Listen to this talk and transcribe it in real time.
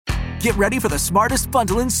Get ready for the smartest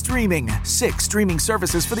bundle in streaming. 6 streaming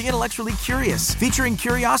services for the intellectually curious, featuring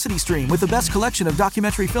Curiosity Stream with the best collection of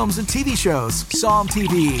documentary films and TV shows, Psalm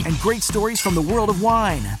TV, and great stories from the world of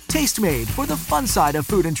wine, Tastemade for the fun side of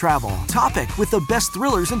food and travel, Topic with the best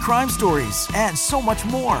thrillers and crime stories, and so much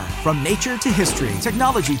more. From nature to history,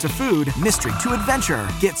 technology to food, mystery to adventure.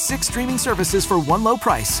 Get 6 streaming services for one low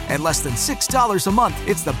price at less than $6 a month.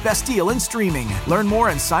 It's the best deal in streaming. Learn more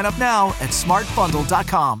and sign up now at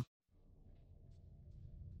smartbundle.com.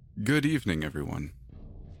 Good evening, everyone.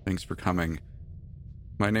 Thanks for coming.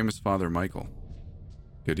 My name is Father Michael.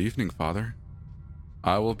 Good evening, Father.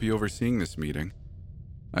 I will be overseeing this meeting.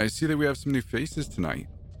 I see that we have some new faces tonight.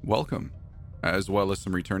 Welcome. As well as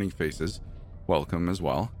some returning faces. Welcome as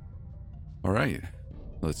well. All right,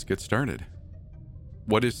 let's get started.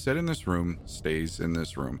 What is said in this room stays in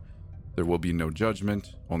this room. There will be no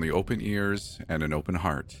judgment, only open ears and an open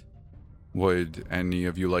heart. Would any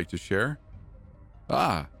of you like to share?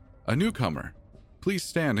 Ah, a newcomer. Please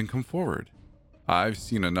stand and come forward. I've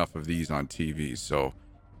seen enough of these on TV, so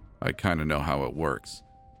I kind of know how it works.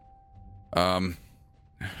 Hi.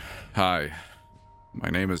 My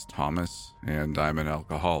name is Thomas, and I'm an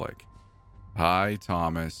alcoholic. Hi,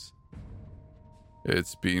 Thomas.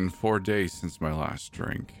 It's been 4 days since my last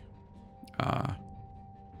drink.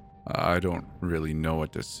 I don't really know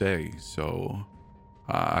what to say, so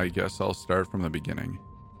I guess I'll start from the beginning.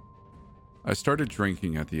 I started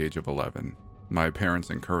drinking at the age of 11. My parents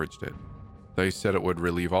encouraged it. They said it would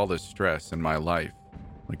relieve all the stress in my life,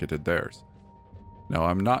 like it did theirs. Now,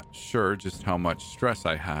 I'm not sure just how much stress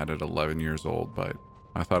I had at 11 years old, but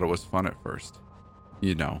I thought it was fun at first.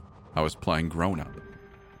 You know, I was playing grown-up.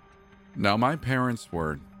 Now, my parents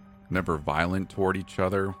were never violent toward each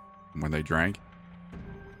other when they drank.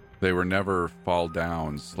 They were never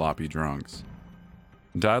fall-down, sloppy drunks.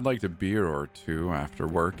 Dad liked a beer or two after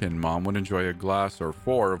work, and Mom would enjoy a glass or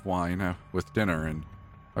 4 of wine with dinner and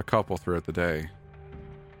a couple throughout the day.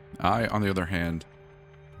 I, on the other hand,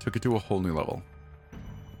 took it to a whole new level.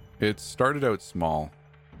 It started out small,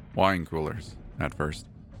 wine coolers at first,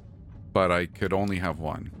 but I could only have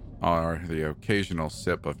one, or the occasional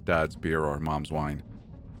sip of Dad's beer or Mom's wine.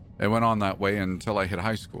 It went on that way until I hit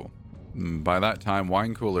high school. By that time,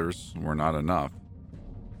 wine coolers were not enough.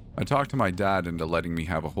 I talked to my dad into letting me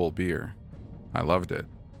have a whole beer. I loved it.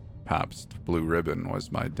 Pabst Blue Ribbon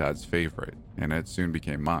was my dad's favorite, and it soon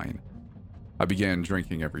became mine. I began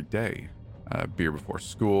drinking every day. A beer before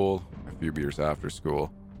school, a few beers after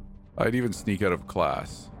school. I'd even sneak out of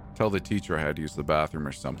class, tell the teacher I had to use the bathroom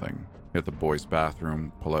or something, hit the boys'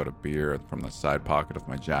 bathroom, pull out a beer from the side pocket of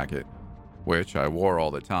my jacket, which I wore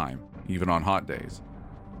all the time, even on hot days,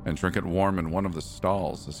 and drink it warm in one of the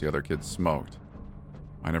stalls as the other kids smoked.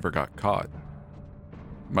 I never got caught.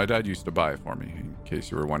 My dad used to buy it for me, in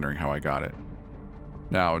case you were wondering how I got it.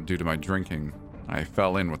 Now, due to my drinking, I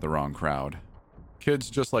fell in with the wrong crowd.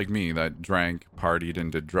 Kids just like me that drank, partied,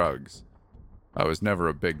 and did drugs. I was never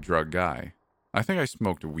a big drug guy. I think I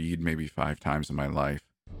smoked weed maybe 5 times in my life.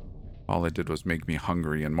 All it did was make me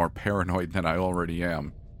hungry and more paranoid than I already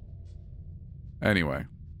am. Anyway,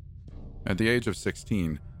 at the age of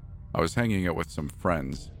 16, I was hanging out with some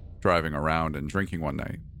friends, driving around and drinking one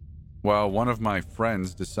night. Well, one of my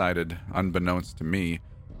friends decided, unbeknownst to me,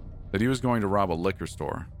 that he was going to rob a liquor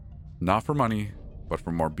store. Not for money, but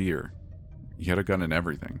for more beer. He had a gun and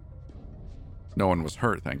everything. No one was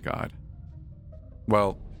hurt, thank God.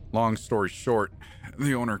 Well, long story short,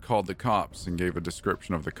 the owner called the cops and gave a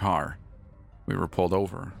description of the car. We were pulled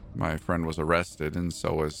over. My friend was arrested, and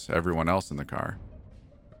so was everyone else in the car.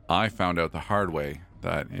 I found out the hard way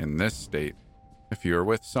that in this state, if you're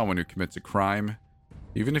with someone who commits a crime,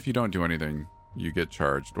 even if you don't do anything, you get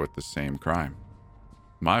charged with the same crime.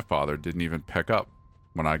 My father didn't even pick up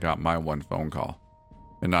when I got my one phone call,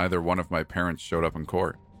 and neither one of my parents showed up in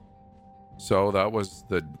court. So that was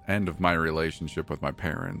the end of my relationship with my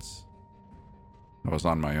parents. I was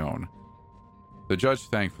on my own. The judge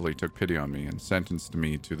thankfully took pity on me and sentenced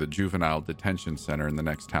me to the juvenile detention center in the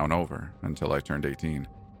next town over until I turned 18.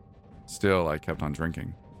 Still, I kept on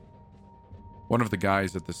drinking. One of the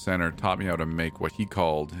guys at the center taught me how to make what he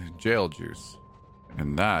called jail juice,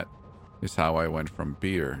 and that is how I went from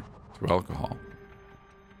beer to alcohol.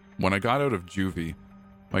 When I got out of juvie,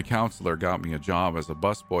 my counselor got me a job as a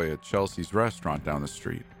busboy at Chelsea's restaurant down the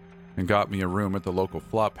street and got me a room at the local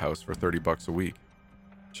flop house for $30 a week.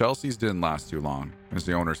 Chelsea's didn't last too long, as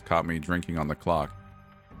the owners caught me drinking on the clock.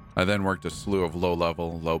 I then worked a slew of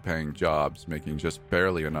low-level, low-paying jobs, making just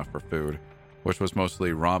barely enough for food, which was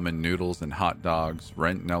mostly ramen noodles and hot dogs,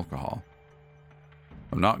 rent, and alcohol.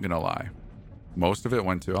 I'm not gonna lie, most of it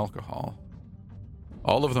went to alcohol.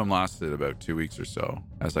 All of them lasted about 2 weeks or so,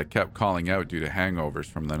 as I kept calling out due to hangovers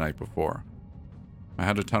from the night before. I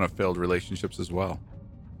had a ton of failed relationships as well.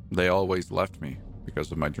 They always left me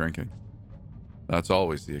because of my drinking. That's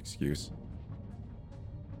always the excuse.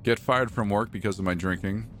 Get fired from work because of my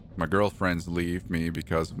drinking. My girlfriends leave me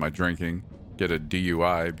because of my drinking. Get a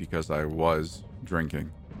DUI because I was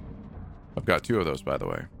drinking. I've got 2 of those, by the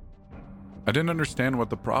way. I didn't understand what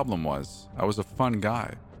the problem was. I was a fun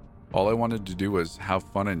guy. All I wanted to do was have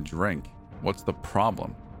fun and drink. What's the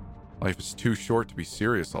problem? Life is too short to be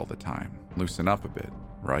serious all the time. Loosen up a bit,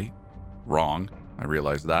 right? Wrong. I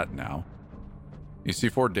realize that now. You see,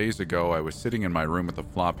 4 days ago, I was sitting in my room at the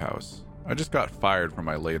Flophouse. I just got fired from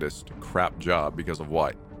my latest crap job because of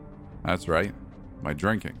what? That's right, my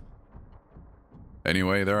drinking.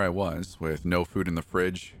 Anyway, there I was, with no food in the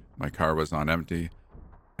fridge, my car was on empty,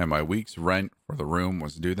 and my week's rent for the room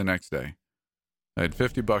was due the next day. I had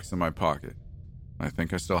 $50 in my pocket. I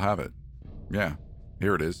think I still have it. Yeah,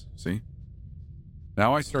 here it is, see?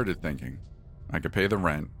 Now I started thinking, I could pay the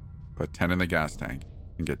rent, put 10 in the gas tank,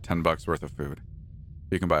 and get $10 worth of food.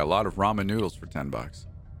 You can buy a lot of ramen noodles for $10.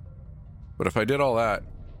 But if I did all that,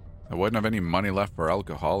 I wouldn't have any money left for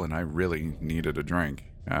alcohol, and I really needed a drink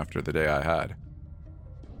after the day I had.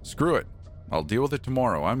 Screw it. I'll deal with it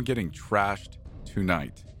tomorrow. I'm getting trashed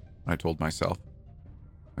tonight, I told myself.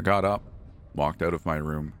 I got up, walked out of my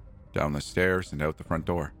room, down the stairs, and out the front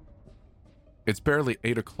door. It's barely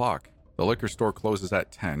 8 o'clock. The liquor store closes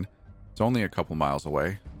at 10. It's only a couple miles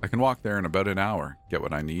away. I can walk there in about an hour, get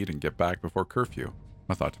what I need, and get back before curfew,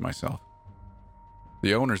 I thought to myself.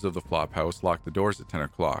 The owners of the Flophouse locked the doors at 10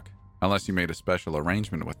 o'clock, unless you made a special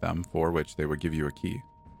arrangement with them for which they would give you a key.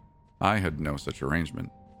 I had no such arrangement.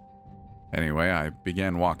 Anyway, I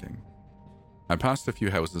began walking. I passed a few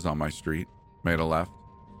houses on my street, made a left,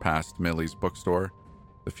 past Millie's bookstore,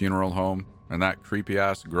 the funeral home, and that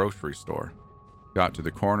creepy-ass grocery store. Got to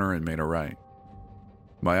the corner and made a right.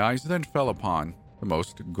 My eyes then fell upon the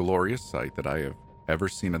most glorious sight that I have ever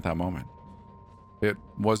seen at that moment. It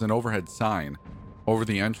was an overhead sign over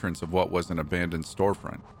the entrance of what was an abandoned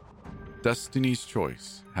storefront. Destiny's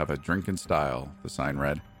Choice, have a drink in style, the sign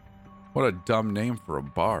read. What a dumb name for a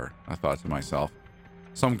bar, I thought to myself.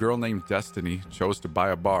 Some girl named Destiny chose to buy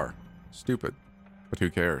a bar. Stupid. But who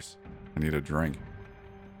cares? I need a drink.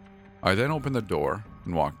 I then opened the door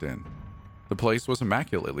and walked in. The place was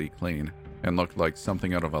immaculately clean and looked like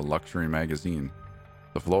something out of a luxury magazine.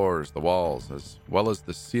 The floors, the walls, as well as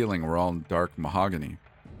the ceiling were all dark mahogany.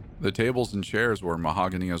 The tables and chairs were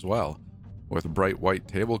mahogany as well, with bright white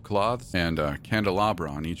tablecloths and a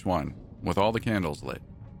candelabra on each one, with all the candles lit.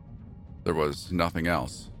 There was nothing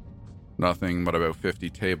else. Nothing but about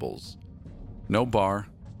 50 tables. No bar,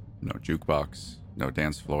 no jukebox, no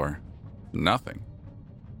dance floor, nothing.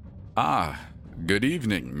 Ah, good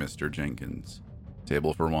evening, Mr. Jenkins.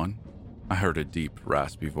 Table for one? I heard a deep,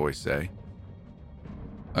 raspy voice say.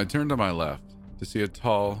 I turned to my left to see a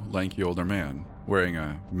tall, lanky older man wearing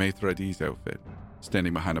a maitre d's outfit,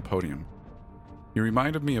 standing behind a podium. He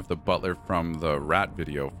reminded me of the butler from the Rat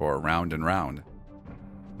video for Round and Round.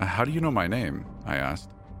 How do you know my name? I asked.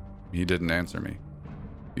 He didn't answer me.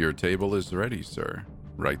 Your table is ready, sir.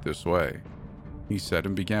 Right this way, he said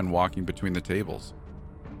and began walking between the tables.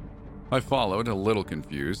 I followed, a little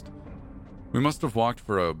confused. We must have walked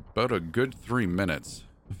for about a good 3 minutes,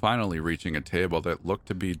 finally reaching a table that looked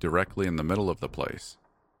to be directly in the middle of the place.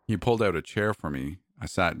 He pulled out a chair for me. I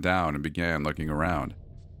sat down and began looking around.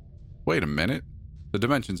 Wait a minute. The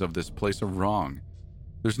dimensions of this place are wrong.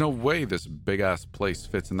 There's no way this big-ass place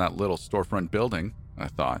fits in that little storefront building, I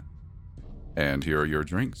thought. And here are your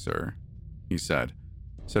drinks, sir, he said,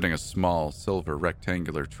 setting a small silver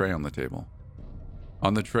rectangular tray on the table.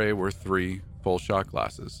 On the tray were 3 full shot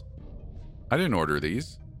glasses. I didn't order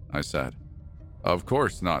these, I said. Of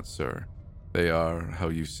course not, sir. They are, how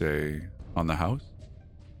you say, on the house?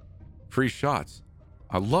 Free shots.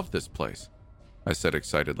 I love this place, I said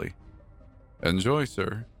excitedly. Enjoy,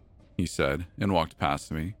 sir, he said, and walked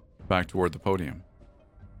past me, back toward the podium.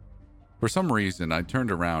 For some reason, I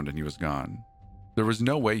turned around and he was gone. There was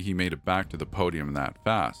no way he made it back to the podium that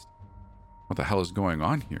fast. What the hell is going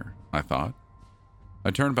on here? I thought.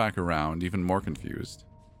 I turned back around, even more confused.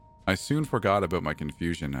 I soon forgot about my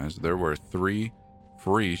confusion as there were 3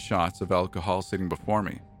 free shots of alcohol sitting before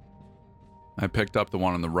me. I picked up the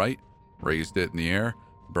one on the right, raised it in the air,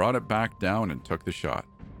 brought it back down, and took the shot.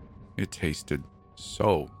 It tasted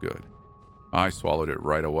so good. I swallowed it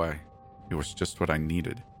right away. It was just what I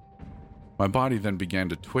needed. My body then began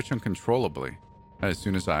to twitch uncontrollably as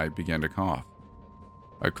soon as I began to cough.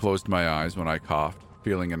 I closed my eyes when I coughed,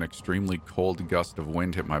 feeling an extremely cold gust of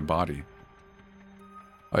wind hit my body.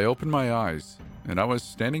 I opened my eyes, and I was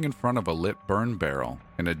standing in front of a lit burn barrel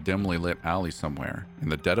in a dimly lit alley somewhere in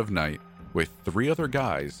the dead of night with 3 other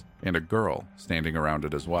guys and a girl standing around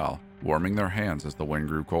it as well, warming their hands as the wind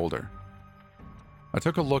grew colder. I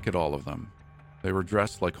took a look at all of them. They were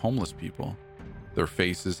dressed like homeless people. Their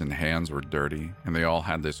faces and hands were dirty, and they all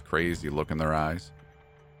had this crazy look in their eyes.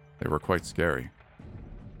 They were quite scary.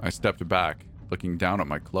 I stepped back, looking down at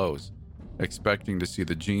my clothes, expecting to see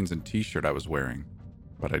the jeans and t-shirt I was wearing,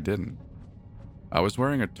 but I didn't. I was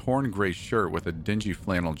wearing a torn gray shirt with a dingy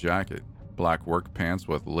flannel jacket, black work pants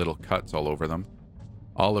with little cuts all over them,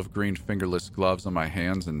 olive green fingerless gloves on my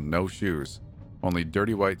hands, and no shoes, only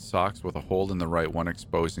dirty white socks with a hole in the right one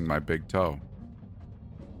exposing my big toe.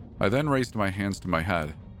 I then raised my hands to my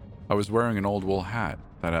head. I was wearing an old wool hat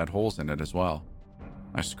that had holes in it as well.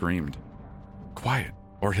 I screamed. "Quiet,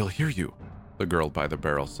 or he'll hear you," the girl by the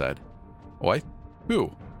barrel said. "What?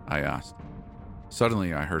 Who?" I asked.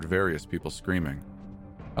 Suddenly, I heard various people screaming.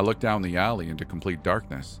 I looked down the alley into complete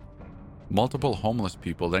darkness. Multiple homeless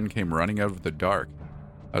people then came running out of the dark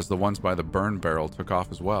as the ones by the burn barrel took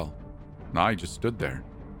off as well. And I just stood there.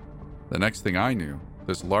 The next thing I knew,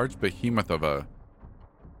 this large behemoth of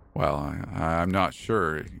I'm not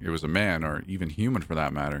sure it was a man or even human for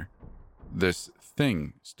that matter. This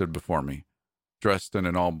thing stood before me, dressed in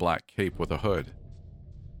an all-black cape with a hood.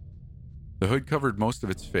 The hood covered most of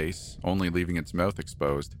its face, only leaving its mouth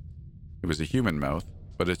exposed. It was a human mouth,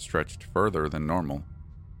 but it stretched further than normal.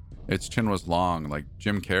 Its chin was long, like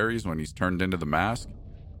Jim Carrey's when he's turned into the mask,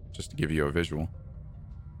 just to give you a visual.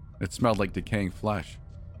 It smelled like decaying flesh.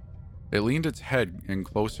 It leaned its head in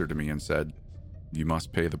closer to me and said, "You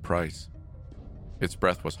must pay the price." Its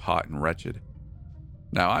breath was hot and wretched.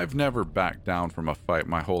 Now, I've never backed down from a fight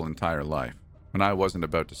my whole entire life, and I wasn't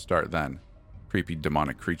about to start then. Creepy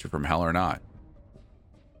demonic creature from hell or not.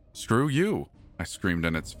 "Screw you," I screamed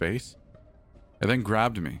in its face. It then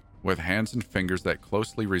grabbed me, with hands and fingers that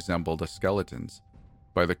closely resembled a skeleton's,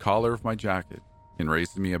 by the collar of my jacket and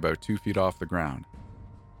raised me about 2 feet off the ground.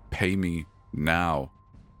 "Pay me now,"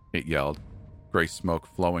 it yelled, gray smoke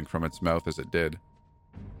flowing from its mouth as it did.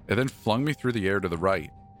 It then flung me through the air to the right.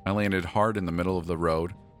 I landed hard in the middle of the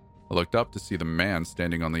road. I looked up to see the man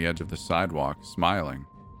standing on the edge of the sidewalk, smiling,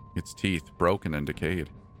 its teeth broken and decayed.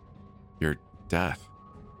 "Your death,"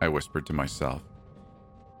 I whispered to myself.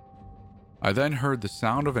 I then heard the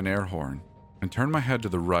sound of an air horn and turned my head to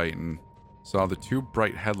the right and saw the 2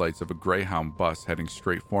 bright headlights of a Greyhound bus heading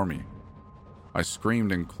straight for me. I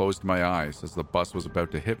screamed and closed my eyes as the bus was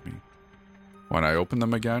about to hit me. When I opened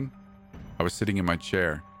them again, I was sitting in my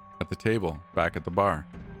chair at the table back at the bar.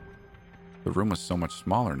 The room was so much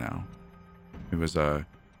smaller now. It was a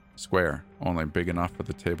square, only big enough for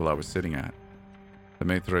the table I was sitting at. The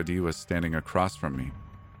maître d' was standing across from me.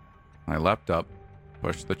 I leapt up,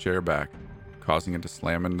 pushed the chair back, causing it to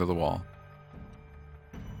slam into the wall.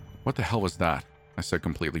 "What the hell was that?" I said,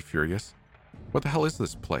 completely furious. "What the hell is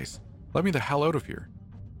this place? Let me the hell out of here."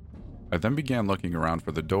 I then began looking around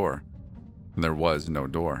for the door, and there was no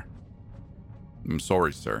door. "I'm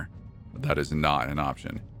sorry, sir, but that is not an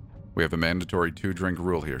option. We have a mandatory 2-drink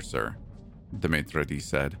rule here, sir," the maître d'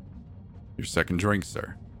 said. "Your second drink,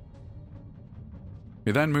 sir."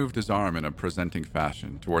 He then moved his arm in a presenting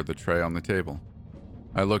fashion toward the tray on the table.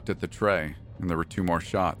 I looked at the tray, and there were 2 more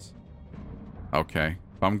shots. Okay,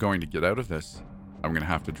 if I'm going to get out of this, I'm going to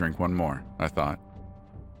have to drink 1 more, I thought.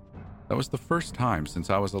 That was the first time since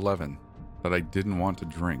I was 11 that I didn't want to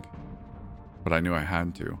drink, but I knew I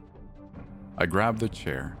had to. I grabbed the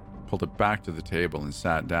chair, pulled it back to the table, and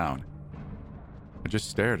sat down. I just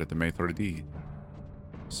stared at the maître d'.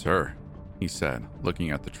 "Sir," he said,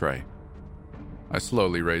 looking at the tray. I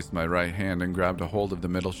slowly raised my right hand and grabbed a hold of the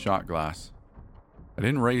middle shot glass. I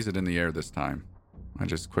didn't raise it in the air this time. I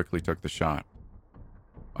just quickly took the shot.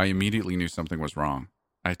 I immediately knew something was wrong.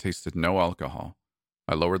 I tasted no alcohol.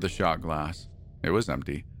 I lowered the shot glass. It was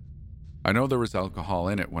empty. I know there was alcohol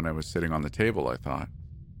in it when I was sitting on the table, I thought.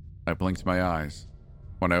 I blinked my eyes.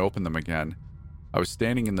 When I opened them again, I was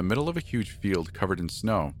standing in the middle of a huge field covered in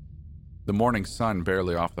snow, the morning sun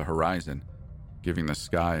barely off the horizon, giving the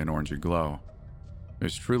sky an orangey glow. It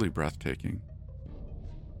was truly breathtaking.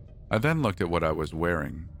 I then looked at what I was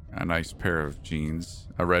wearing, a nice pair of jeans,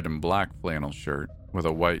 a red and black flannel shirt with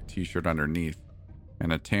a white t-shirt underneath,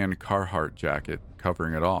 and a tan Carhartt jacket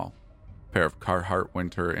covering it all, a pair of Carhartt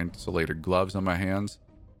winter insulated gloves on my hands,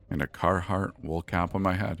 and a Carhartt wool cap on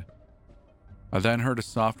my head. I then heard a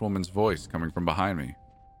soft woman's voice coming from behind me.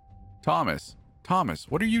 Thomas,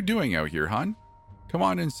 what are you doing out here, hon? Come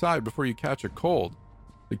on inside before you catch a cold.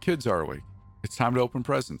 The kids are awake. It's time to open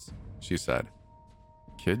presents," she said.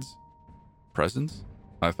 "Kids? Presents?"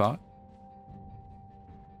 I thought.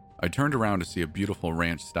 I turned around to see a beautiful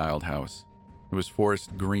ranch-styled house. It was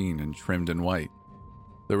forest green and trimmed in white.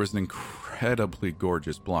 There was an incredibly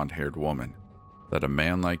gorgeous blonde-haired woman that a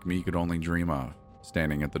man like me could only dream of,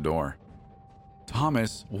 standing at the door.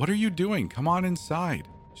 "Thomas, what are you doing? Come on inside,"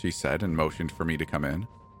 she said and motioned for me to come in.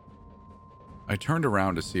 I turned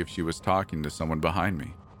around to see if she was talking to someone behind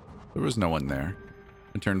me. There was no one there.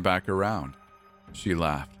 I turned back around. She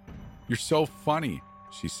laughed. "You're so funny,"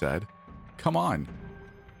 she said. "Come on."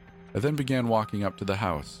 I then began walking up to the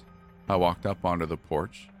house. I walked up onto the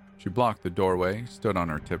porch. She blocked the doorway, stood on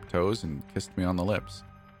her tiptoes, and kissed me on the lips.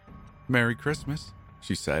 "Merry Christmas,"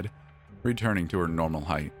 she said, returning to her normal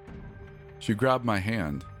height. She grabbed my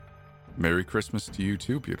hand. "Merry Christmas to you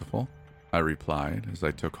too, beautiful," I replied as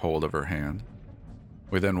I took hold of her hand.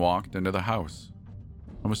 We then walked into the house.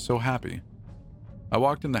 I was so happy. I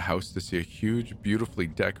walked in the house to see a huge, beautifully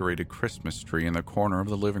decorated Christmas tree in the corner of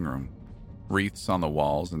the living room, wreaths on the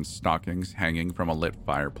walls and stockings hanging from a lit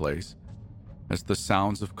fireplace, as the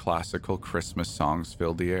sounds of classical Christmas songs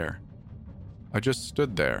filled the air. I just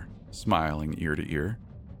stood there, smiling ear to ear.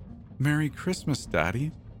 "Merry Christmas,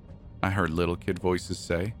 Daddy," I heard little kid voices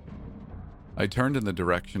say. I turned in the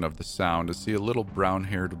direction of the sound to see a little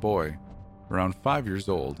brown-haired boy, around 5 years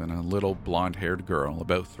old, and a little blonde-haired girl,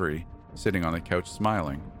 about 3, sitting on the couch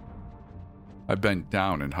smiling. I bent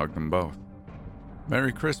down and hugged them both.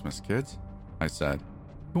 "Merry Christmas, kids," I said.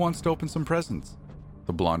 "Who wants to open some presents?"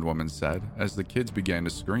 the blonde woman said as the kids began to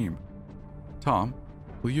scream. "Tom,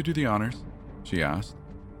 will you do the honors?" she asked.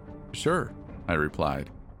 "Sure," I replied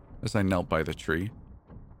as I knelt by the tree.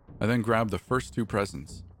 I then grabbed the first 2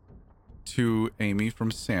 presents. "To Amy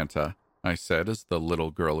from Santa," I said as the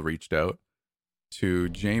little girl reached out. "To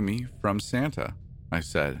Jamie from Santa," I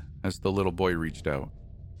said as the little boy reached out.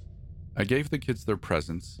 I gave the kids their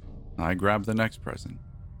presents, and I grabbed the next present.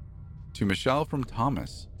 "To Michelle from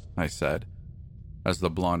Thomas," I said as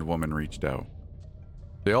the blonde woman reached out.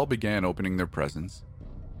 They all began opening their presents.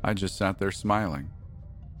 I just sat there smiling.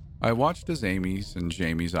 I watched as Amy's and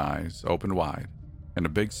Jamie's eyes opened wide, and a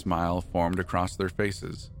big smile formed across their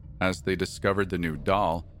faces as they discovered the new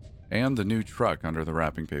doll and the new truck under the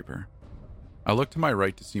wrapping paper. I looked to my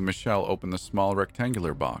right to see Michelle open the small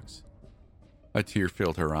rectangular box. A tear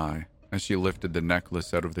filled her eye as she lifted the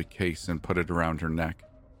necklace out of the case and put it around her neck.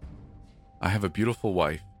 "I have a beautiful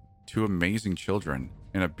wife, 2 amazing children,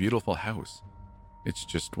 and a beautiful house. It's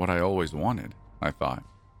just what I always wanted," I thought.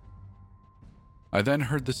 I then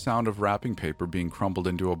heard the sound of wrapping paper being crumpled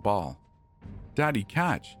into a ball. "Daddy,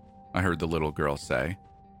 catch," I heard the little girl say.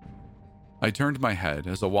 I turned my head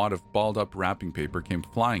as a wad of balled-up wrapping paper came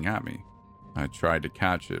flying at me. I tried to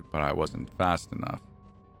catch it, but I wasn't fast enough.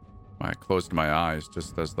 I closed my eyes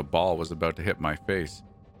just as the ball was about to hit my face.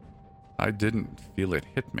 I didn't feel it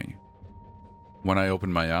hit me. When I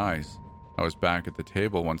opened my eyes, I was back at the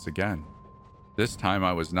table once again. This time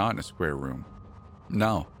I was not in a square room.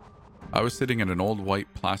 No, I was sitting at an old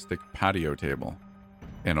white plastic patio table,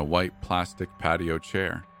 in a white plastic patio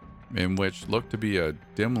chair, in which looked to be a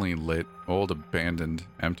dimly lit, old abandoned,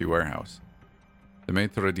 empty warehouse. The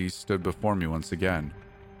maitre d' stood before me once again.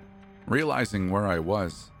 Realizing where I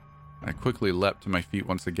was, I quickly leapt to my feet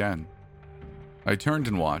once again. I turned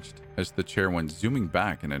and watched as the chair went zooming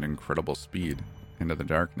back at an incredible speed into the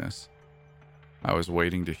darkness. I was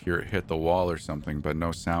waiting to hear it hit the wall or something, but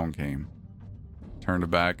no sound came. Turned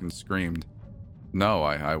back and screamed, "No,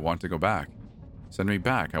 I want to go back. Send me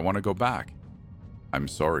back, I want to go back." "I'm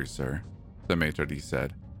sorry, sir," the maitre d'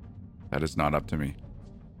 said. "That is not up to me.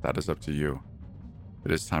 That is up to you.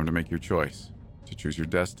 It is time to make your choice, to choose your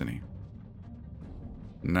destiny."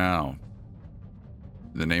 Now,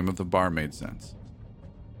 the name of the bar made sense.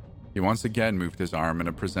 He once again moved his arm in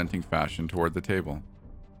a presenting fashion toward the table,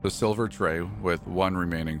 the silver tray with 1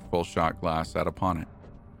 remaining full shot glass sat upon it.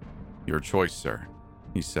 "Your choice, sir,"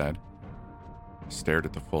 he said. I stared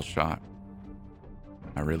at the full shot.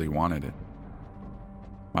 I really wanted it.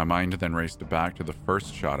 My mind then raced back to the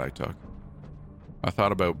first shot I took. I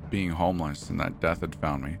thought about being homeless and that death had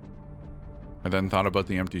found me. I then thought about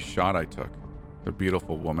the empty shot I took, the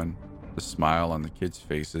beautiful woman, the smile on the kids'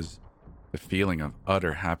 faces, the feeling of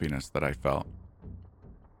utter happiness that I felt.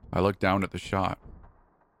 I looked down at the shot.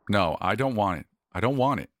 "No, I don't want it. I don't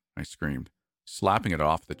want it," I screamed, slapping it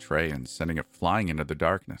off the tray and sending it flying into the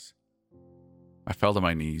darkness. I fell to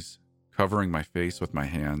my knees, covering my face with my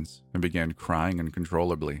hands, and began crying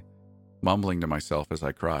uncontrollably, mumbling to myself as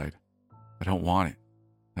I cried, "I don't want it.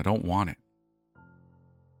 I don't want it."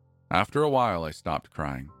 After a while, I stopped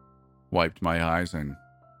crying, wiped my eyes, and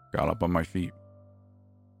got up on my feet.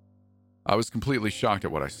 I was completely shocked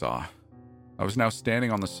at what I saw. I was now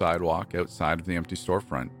standing on the sidewalk outside of the empty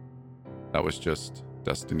storefront. That was just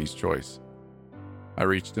Destiny's choice. I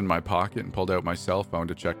reached in my pocket and pulled out my cell phone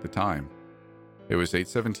to check the time. It was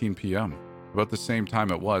 8:17 p.m., about the same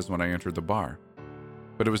time it was when I entered the bar.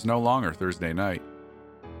 But it was no longer Thursday night.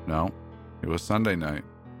 No, it was Sunday night,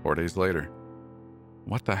 4 days later.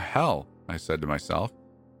 What the hell? I said to myself.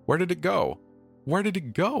 Where did it go? Where did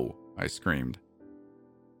it go? I screamed.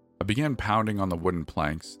 I began pounding on the wooden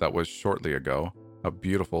planks that was shortly ago a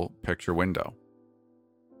beautiful picture window.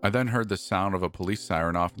 I then heard the sound of a police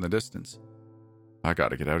siren off in the distance. I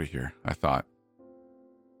gotta get out of here, I thought.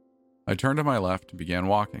 I turned to my left and began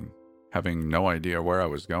walking, having no idea where I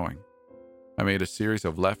was going. I made a series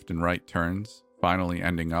of left and right turns, finally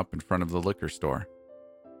ending up in front of the liquor store.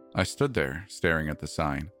 I stood there, staring at the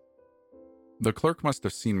sign. The clerk must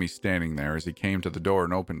have seen me standing there as he came to the door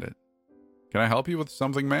and opened it. "Can I help you with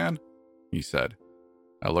something, man?" he said.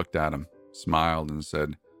 I looked at him, smiled, and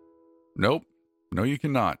said, "Nope, no you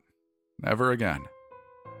cannot. Never again."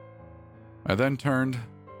 I then turned,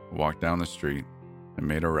 walked down the street, and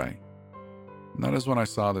made a right. And that is when I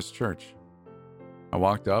saw this church. I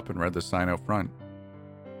walked up and read the sign out front.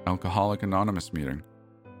 Alcoholic Anonymous meeting,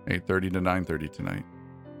 8:30 to 9:30 tonight.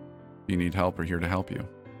 If you need help, we're here to help you.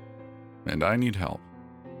 And I need help.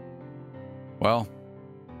 Well,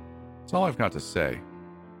 that's all I've got to say.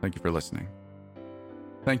 Thank you for listening.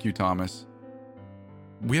 Thank you, Thomas.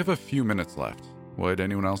 We have a few minutes left. Would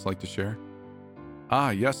anyone else like to share?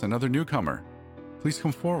 Ah, yes, another newcomer. Please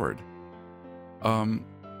come forward.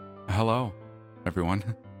 Hello, everyone.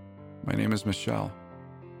 My name is Michelle,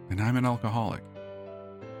 and I'm an alcoholic.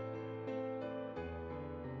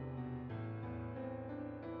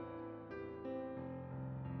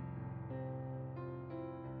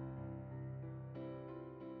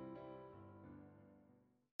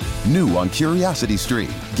 New on Curiosity Stream.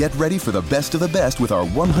 Get ready for the best of the best with our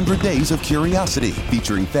 100 Days of Curiosity,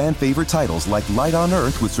 featuring fan-favorite titles like Light on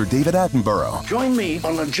Earth with Sir David Attenborough. Join me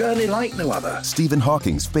on a journey like no other. Stephen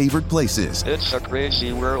Hawking's favorite places. It's a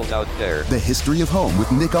crazy world out there. The History of Home with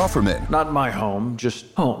Nick Offerman. Not my home, just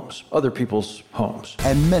homes. Other people's homes.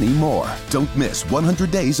 And many more. Don't miss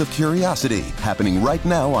 100 Days of Curiosity, happening right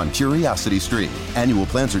now on Curiosity Stream. Annual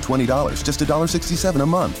plans are $20, just $1.67 a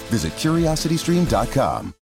month. Visit curiositystream.com.